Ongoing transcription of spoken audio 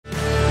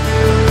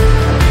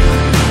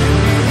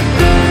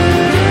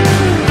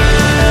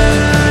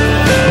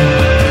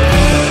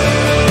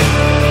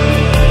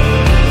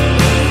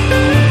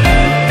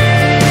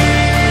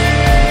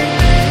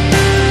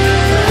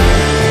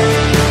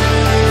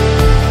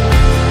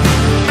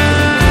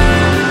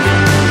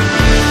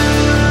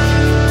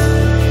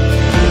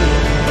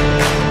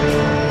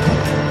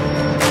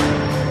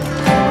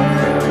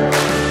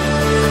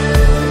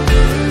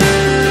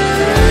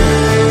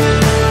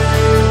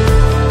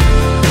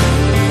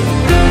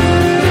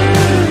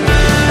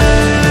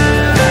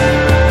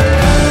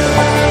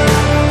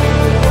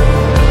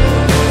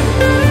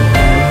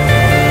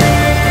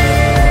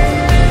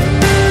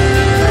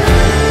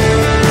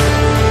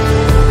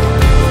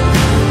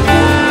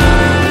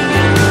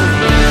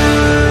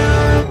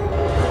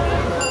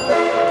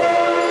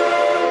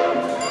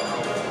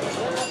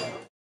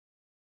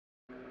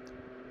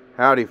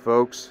Howdy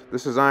folks,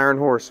 this is Iron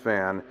Horse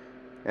Fan,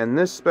 and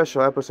this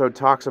special episode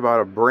talks about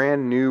a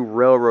brand new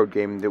railroad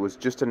game that was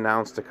just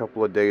announced a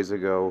couple of days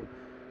ago.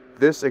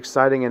 This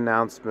exciting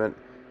announcement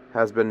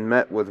has been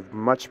met with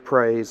much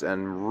praise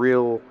and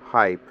real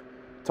hype.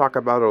 Talk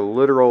about a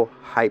literal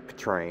hype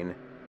train.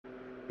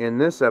 In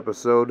this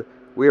episode,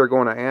 we are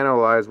going to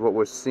analyze what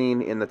was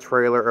seen in the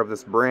trailer of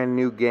this brand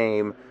new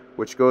game,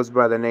 which goes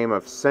by the name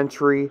of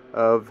Century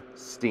of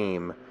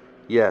Steam.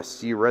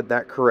 Yes, you read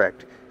that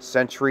correct.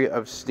 Century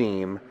of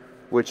Steam,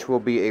 which will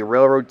be a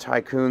railroad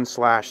tycoon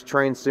 /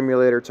 train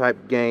simulator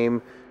type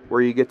game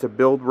where you get to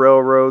build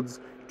railroads,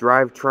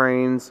 drive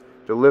trains,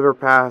 deliver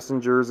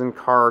passengers and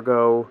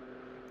cargo,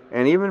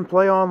 and even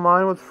play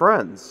online with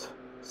friends.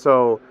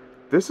 So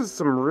this is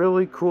some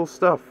really cool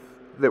stuff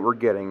that we're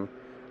getting.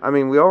 I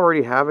mean, we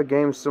already have a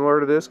game similar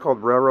to this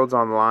called Railroads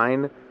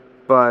Online,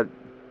 but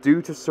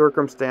due to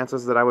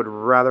circumstances that I would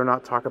rather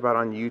not talk about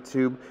on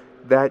YouTube,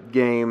 that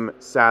game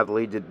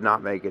sadly did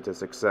not make it to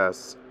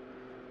success.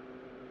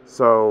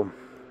 So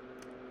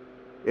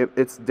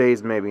its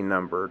days may be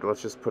numbered,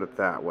 let's just put it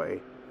that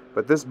way.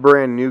 But this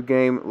brand new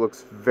game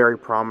looks very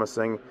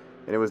promising,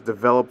 and it was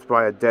developed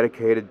by a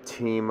dedicated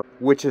team,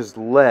 which is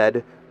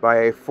led by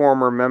a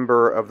former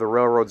member of the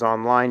Railroads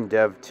Online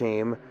dev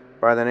team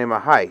by the name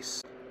of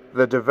Heiss.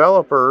 The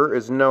developer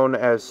is known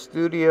as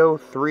Studio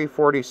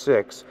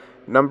 346,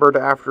 numbered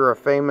after a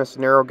famous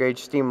narrow gauge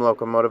steam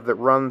locomotive that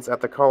runs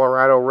at the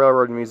Colorado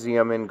Railroad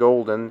Museum in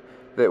Golden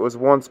that was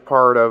once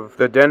part of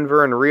the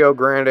Denver and Rio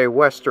Grande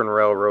Western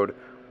Railroad,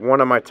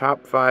 one of my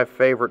top 5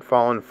 favorite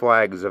fallen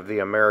flags of the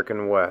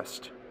American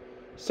West.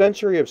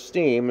 Century of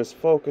Steam is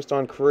focused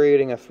on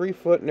creating a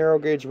 3-foot narrow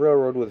gauge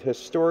railroad with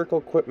historical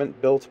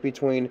equipment built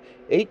between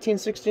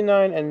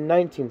 1869 and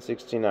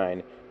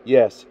 1969.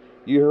 Yes,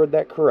 you heard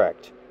that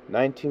correct.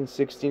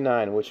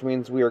 1969, which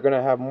means we are going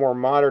to have more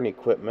modern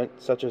equipment,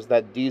 such as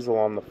that diesel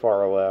on the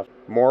far left.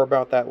 More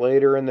about that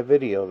later in the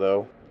video,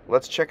 though.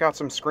 Let's check out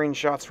some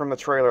screenshots from the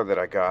trailer that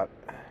I got.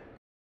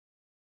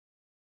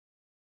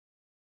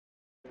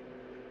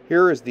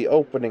 Here is the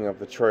opening of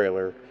the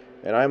trailer,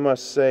 and I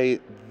must say,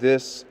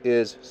 this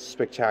is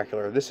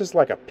spectacular. This is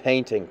like a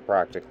painting,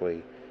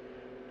 practically.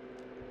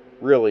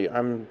 Really,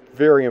 I'm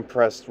very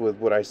impressed with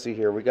what I see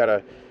here. We got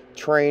a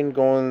train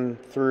going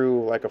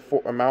through like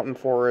a mountain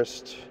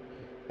forest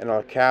and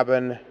a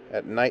cabin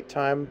at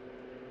nighttime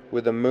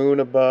with the moon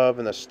above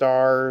and the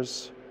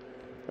stars,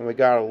 and we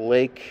got a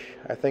lake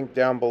I think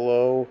down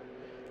below,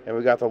 and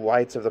we got the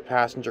lights of the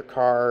passenger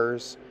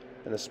cars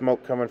and the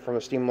smoke coming from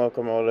the steam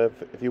locomotive.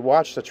 If you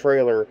watch the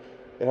trailer,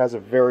 it has a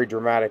very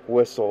dramatic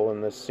whistle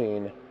in this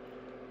scene.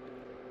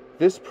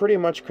 This pretty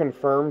much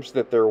confirms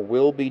that there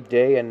will be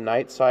day and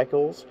night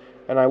cycles,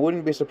 and I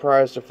wouldn't be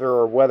surprised if there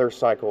are weather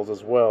cycles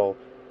as well,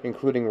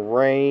 including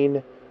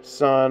rain,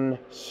 sun,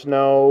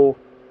 snow,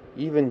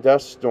 even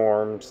dust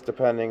storms,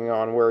 depending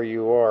on where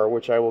you are,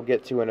 which I will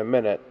get to in a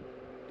minute.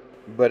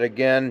 But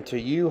again, to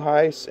you,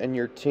 Heiss, and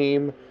your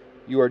team,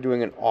 you are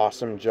doing an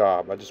awesome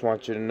job. I just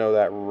want you to know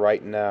that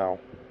right now.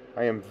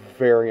 I am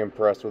very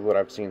impressed with what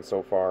I've seen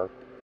so far.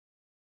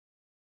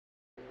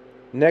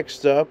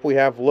 Next up, we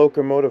have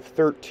Locomotive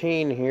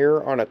 13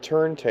 here on a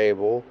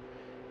turntable,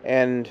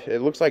 and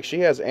it looks like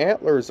she has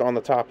antlers on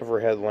the top of her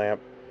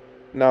headlamp.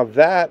 Now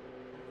that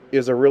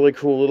is a really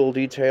cool little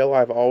detail.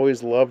 I've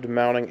always loved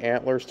mounting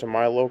antlers to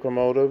my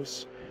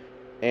locomotives,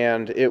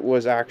 and it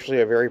was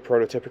actually a very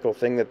prototypical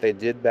thing that they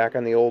did back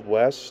in the Old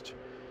West.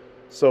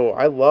 So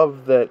I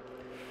love that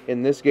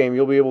in this game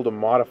you'll be able to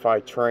modify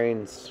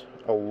trains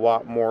a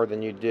lot more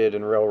than you did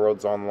in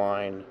Railroads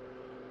Online.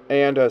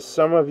 And as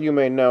some of you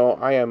may know,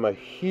 I am a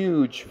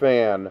huge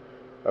fan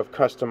of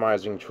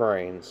customizing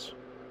trains.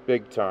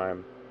 Big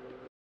time.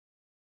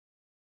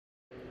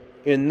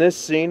 In this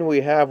scene, we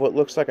have what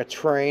looks like a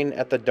train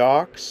at the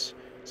docks,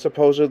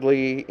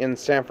 supposedly in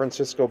San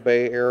Francisco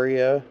Bay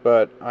Area,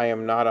 but I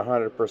am not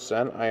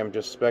 100%. I am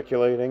just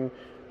speculating.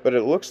 But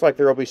it looks like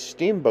there will be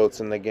steamboats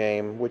in the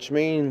game, which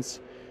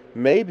means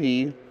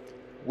maybe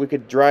we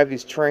could drive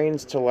these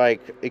trains to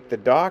like the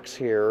docks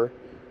here,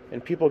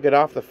 and people get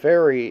off the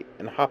ferry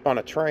and hop on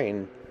a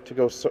train to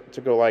go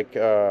like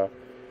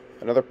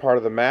another part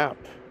of the map,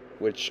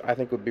 which I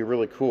think would be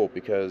really cool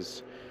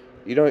because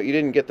you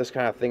didn't get this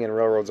kind of thing in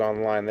Railroads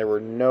Online. There were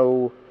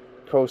no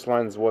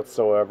coastlines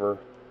whatsoever.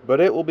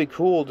 But it will be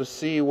cool to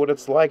see what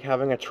it's like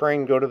having a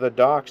train go to the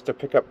docks to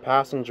pick up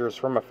passengers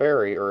from a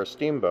ferry or a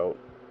steamboat.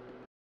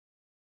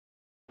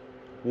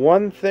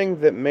 One thing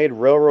that made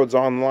Railroads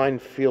Online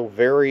feel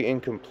very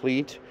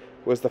incomplete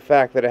was the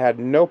fact that it had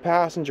no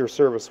passenger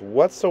service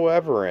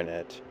whatsoever in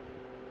it.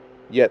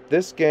 Yet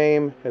this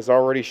game has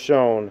already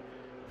shown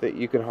that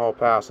you can haul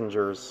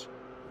passengers,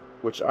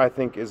 which I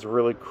think is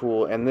really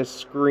cool. And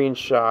this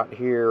screenshot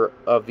here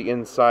of the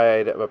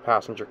inside of a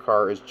passenger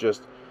car is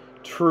just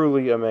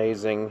truly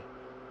amazing.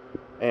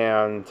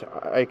 And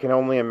I can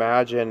only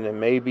imagine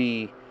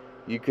maybe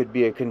you could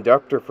be a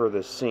conductor for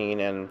this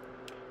scene and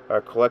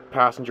collect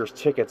passengers'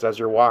 tickets as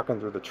you're walking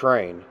through the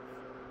train.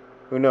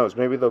 Who knows,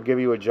 maybe they'll give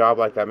you a job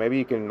like that. Maybe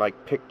you can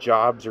like pick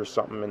jobs or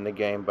something in the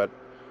game, but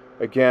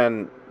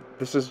Again,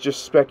 this is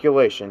just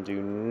speculation.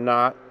 Do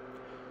not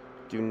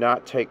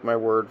take my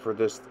word for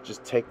this.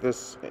 Just take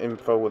this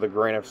info with a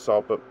grain of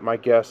salt. But my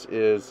guess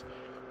is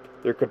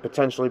there could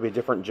potentially be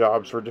different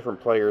jobs for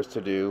different players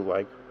to do,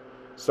 like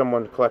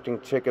someone collecting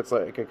tickets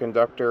like a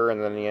conductor,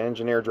 and then the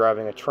engineer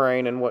driving a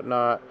train and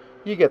whatnot.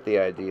 You get the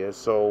idea,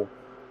 so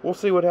we'll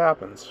see what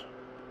happens.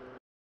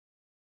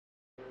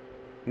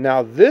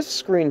 Now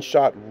this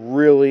screenshot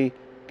really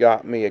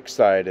got me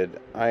excited.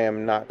 I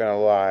am not gonna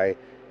lie.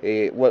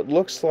 What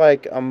looks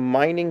like a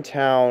mining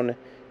town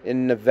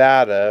in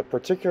Nevada,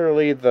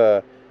 particularly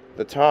the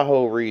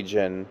Tahoe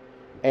region,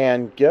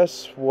 and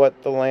guess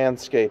what the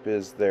landscape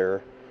is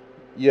there?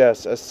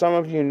 Yes, as some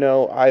of you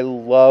know, I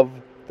love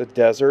the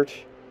desert,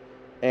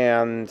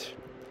 and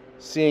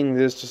seeing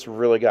this just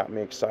really got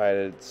me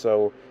excited.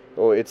 So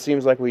it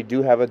seems like we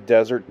do have a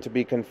desert to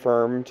be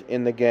confirmed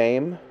in the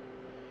game,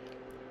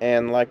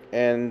 and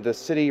the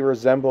city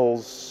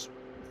resembles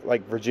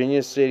like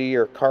Virginia City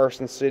or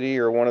Carson City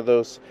or one of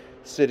those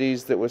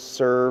cities that was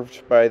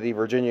served by the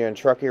Virginia and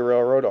Truckee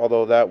Railroad.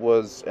 Although that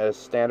was a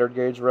standard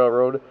gauge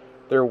railroad,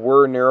 there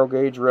were narrow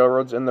gauge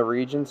railroads in the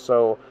region,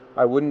 so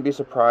I wouldn't be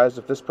surprised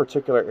if this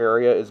particular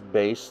area is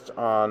based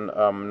on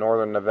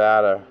northern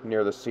Nevada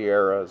near the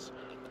Sierras.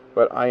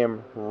 But I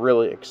am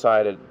really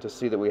excited to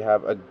see that we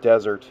have a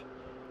desert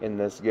in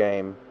this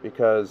game,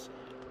 because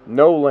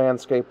no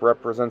landscape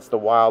represents the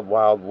wild,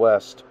 wild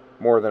west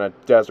more than a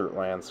desert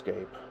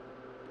landscape.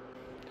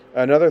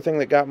 Another thing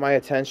that got my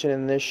attention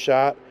in this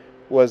shot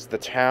was the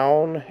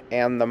town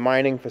and the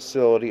mining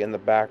facility in the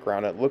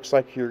background. It looks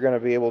like you're going to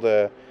be able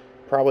to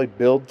probably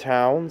build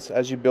towns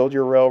as you build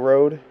your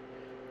railroad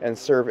and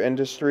serve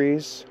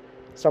industries,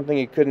 something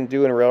you couldn't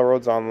do in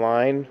Railroads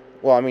Online.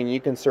 Well, I mean, you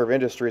can serve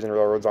industries in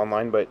Railroads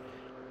Online, but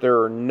there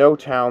are no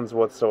towns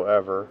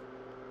whatsoever.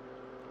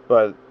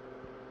 But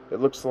it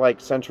looks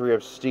like Century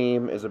of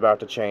Steam is about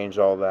to change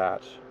all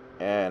that,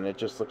 and it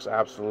just looks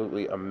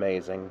absolutely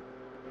amazing.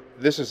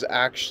 This is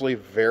actually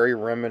very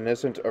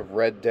reminiscent of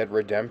Red Dead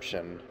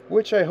Redemption,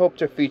 which I hope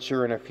to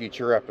feature in a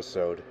future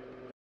episode.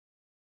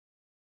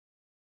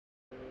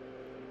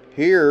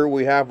 Here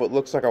we have what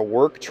looks like a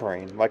work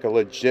train, like a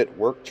legit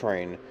work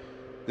train.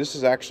 This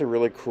is actually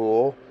really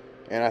cool,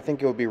 and I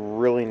think it would be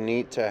really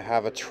neat to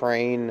have a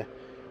train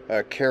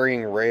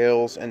carrying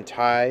rails and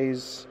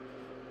ties,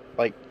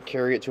 like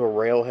carry it to a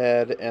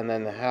railhead and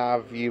then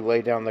have you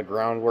lay down the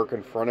groundwork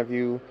in front of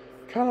you,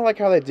 kind of like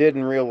how they did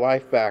in real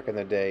life back in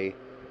the day.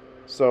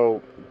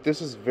 So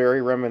this is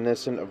very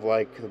reminiscent of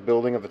like the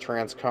building of the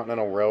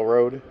Transcontinental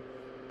Railroad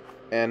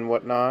and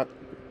whatnot.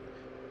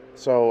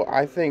 So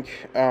I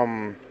think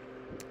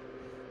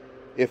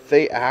if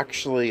they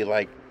actually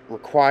like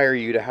require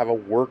you to have a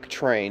work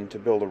train to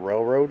build a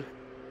railroad,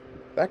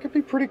 that could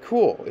be pretty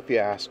cool if you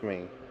ask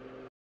me.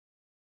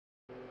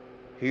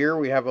 Here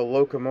we have a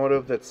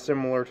locomotive that's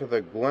similar to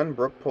the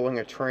Glenbrook pulling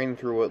a train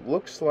through what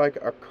looks like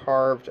a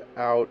carved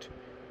out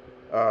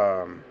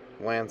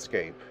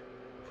landscape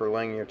for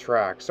laying your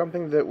tracks.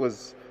 Something that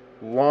was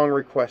long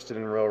requested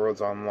in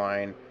Railroads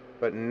Online,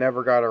 but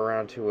never got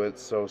around to it,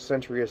 so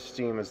Century of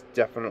Steam is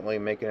definitely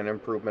making an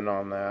improvement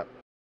on that.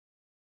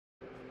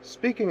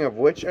 Speaking of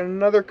which,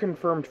 another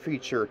confirmed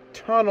feature,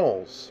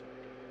 tunnels.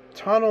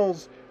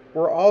 Tunnels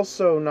were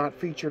also not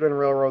featured in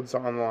Railroads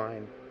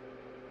Online.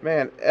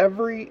 Man,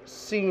 every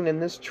scene in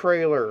this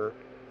trailer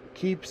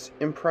keeps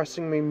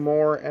impressing me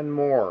more and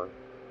more.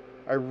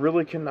 I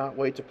really cannot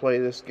wait to play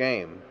this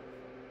game.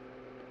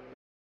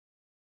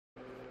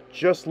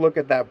 Just look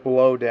at that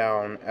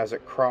blowdown as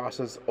it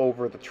crosses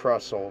over the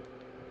trestle.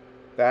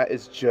 That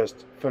is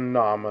just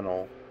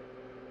phenomenal.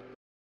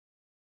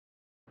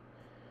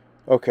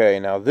 Okay,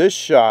 now this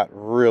shot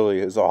really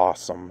is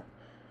awesome.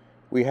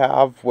 We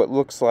have what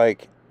looks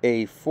like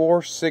a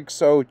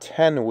 460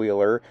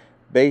 10-wheeler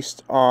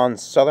based on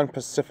Southern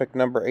Pacific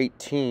number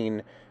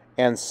 18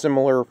 and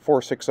similar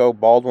 460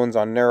 Baldwins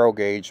on narrow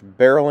gauge,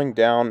 barreling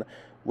down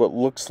what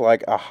looks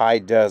like a high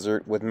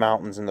desert with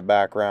mountains in the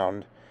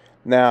background.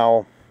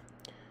 Now,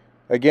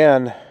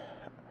 again,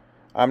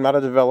 I'm not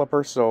a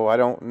developer, so I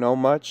don't know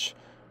much,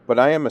 but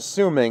I am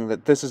assuming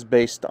that this is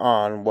based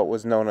on what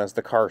was known as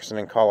the Carson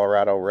and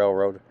Colorado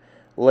Railroad,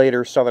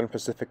 later Southern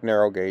Pacific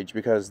narrow gauge,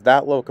 because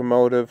that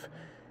locomotive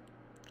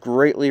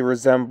greatly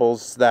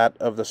resembles that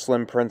of the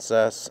Slim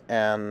Princess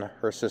and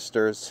her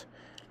sisters,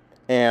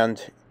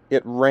 and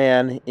it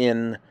ran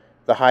in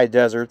the high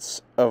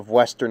deserts of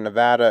western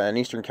Nevada and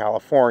eastern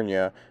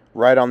California,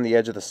 right on the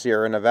edge of the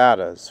Sierra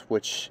Nevadas,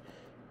 which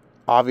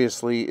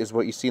obviously is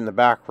what you see in the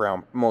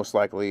background, most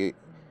likely.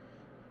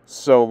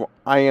 So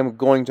I am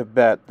going to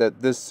bet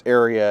that this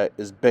area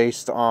is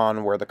based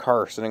on where the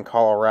Carson in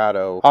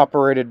Colorado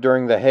operated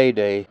during the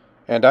heyday,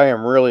 and I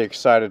am really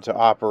excited to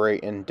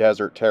operate in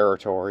desert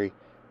territory.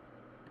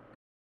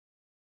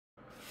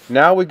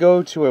 Now we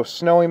go to a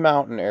snowy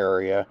mountain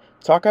area.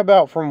 Talk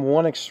about from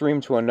one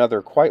extreme to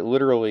another, quite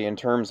literally in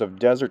terms of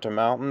desert to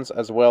mountains,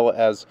 as well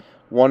as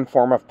one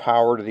form of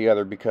power to the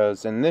other,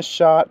 because in this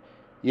shot,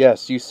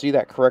 yes, you see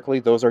that correctly,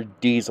 those are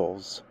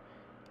diesels.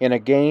 In a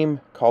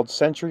game called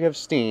Century of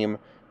Steam,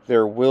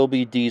 there will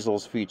be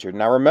diesels featured.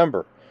 Now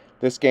remember,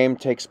 this game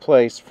takes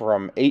place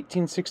from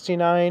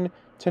 1869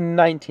 to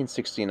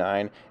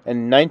 1969,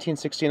 and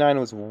 1969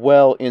 was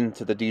well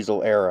into the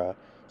diesel era,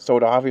 so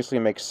it obviously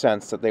makes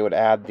sense that they would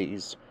add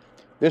these.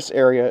 This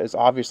area is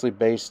obviously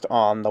based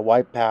on the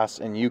White Pass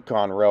and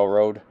Yukon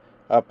Railroad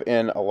up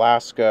in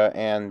Alaska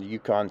and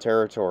Yukon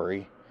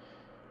Territory.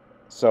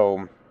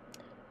 So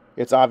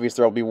it's obvious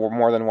there will be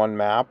more than one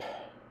map.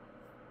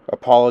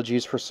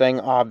 Apologies for saying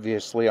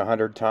obviously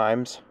 100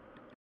 times.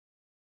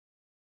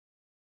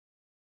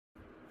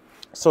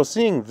 So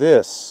seeing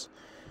this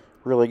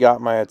really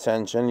got my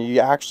attention. You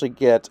actually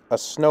get a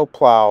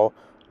snowplow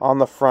on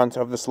the front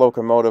of this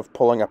locomotive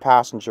pulling a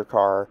passenger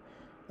car,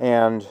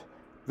 and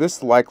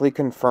this likely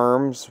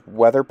confirms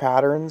weather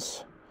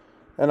patterns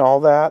and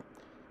all that.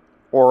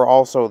 Or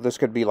also this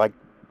could be like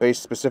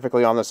based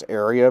specifically on this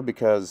area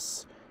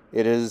because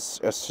it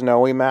is a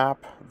snowy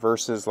map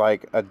versus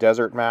like a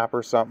desert map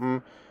or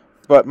something.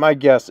 But my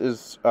guess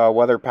is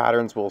weather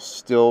patterns will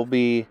still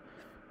be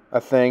a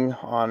thing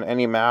on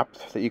any map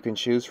that you can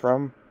choose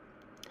from.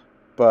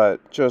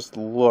 But just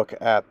look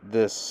at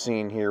this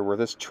scene here where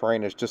this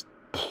train is just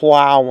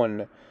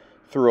plowing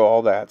through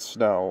all that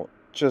snow.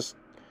 Just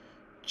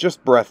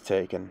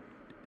breathtaking.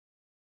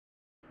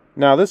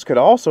 Now this could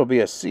also be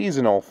a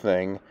seasonal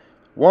thing.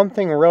 One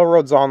thing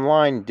Railroads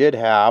Online did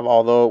have,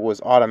 although it was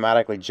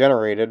automatically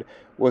generated,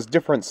 was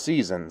different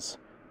seasons.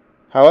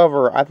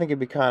 However, I think it'd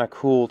be kind of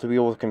cool to be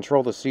able to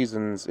control the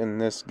seasons in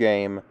this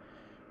game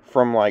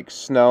from like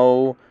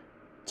snow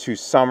to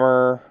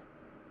summer,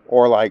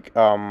 or like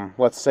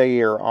let's say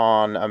you're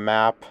on a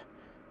map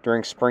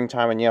during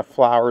springtime and you have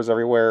flowers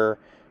everywhere,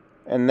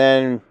 and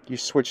then you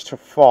switch to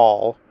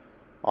fall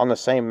on the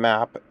same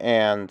map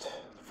and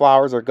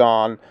flowers are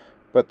gone,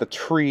 but the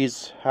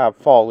trees have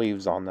fall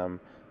leaves on them.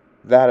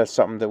 That is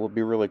something that would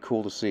be really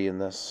cool to see in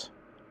this.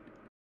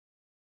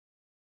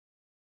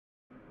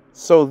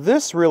 So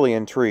this really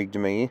intrigued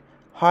me.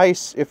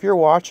 Heis, if you're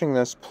watching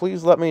this,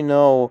 please let me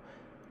know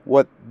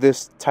what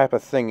this type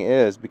of thing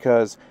is,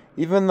 because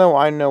even though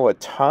I know a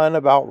ton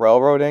about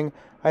railroading,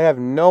 I have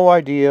no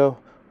idea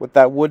what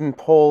that wooden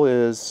pole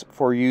is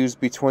for use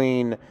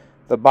between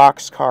the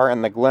boxcar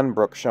and the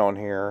Glenbrook shown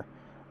here.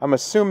 I'm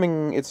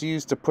assuming it's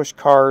used to push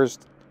cars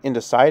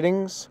into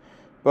sidings,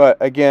 but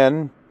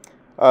again,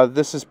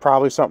 this is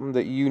probably something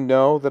that you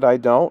know that I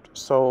don't,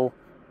 so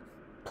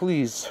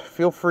please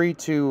feel free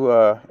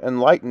to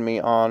enlighten me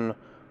on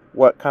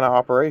what kind of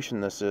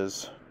operation this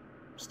is.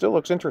 Still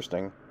looks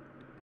interesting.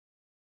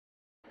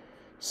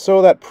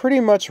 So that pretty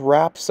much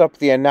wraps up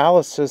the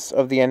analysis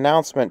of the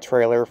announcement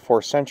trailer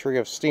for Century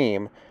of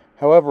Steam.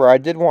 However, I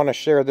did want to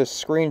share this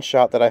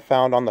screenshot that I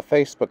found on the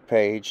Facebook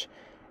page,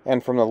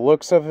 and from the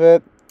looks of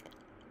it,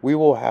 we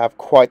will have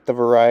quite the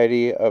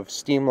variety of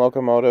steam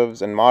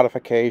locomotives and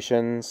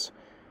modifications,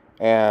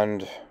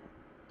 and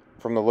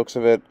from the looks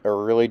of it, a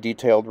really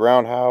detailed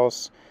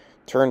roundhouse,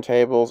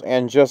 turntables,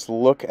 and just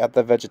look at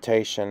the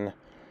vegetation.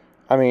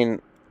 I mean,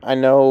 I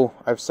know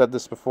I've said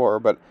this before,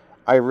 but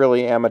I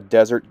really am a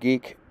desert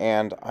geek,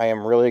 and I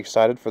am really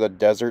excited for the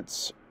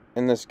deserts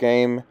in this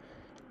game,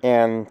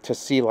 and to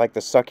see like the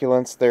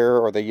succulents there,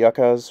 or the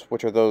yuccas,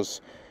 which are those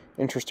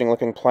interesting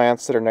looking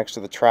plants that are next to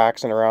the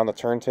tracks and around the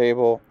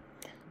turntable.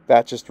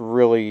 That just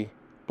really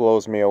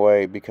blows me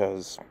away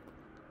because,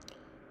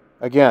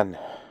 again,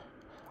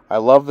 I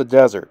love the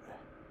desert.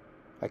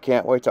 I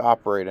can't wait to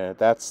operate in it.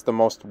 That's the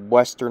most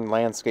western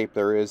landscape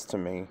there is to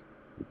me.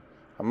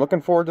 I'm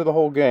looking forward to the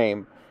whole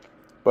game,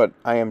 but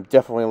I am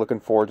definitely looking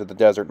forward to the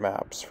desert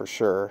maps for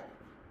sure.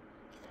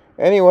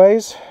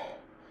 Anyways,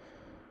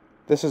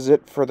 this is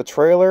it for the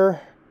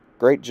trailer.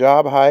 Great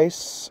job,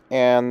 Heis,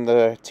 and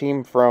the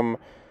team from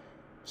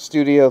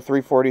Studio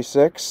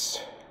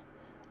 346.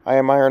 I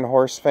am Iron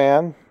Horse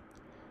Fan.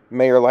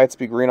 May your lights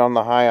be green on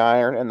the high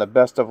iron, and the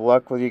best of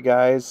luck with you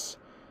guys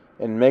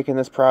in making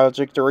this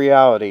project a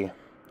reality.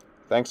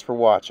 Thanks for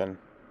watching.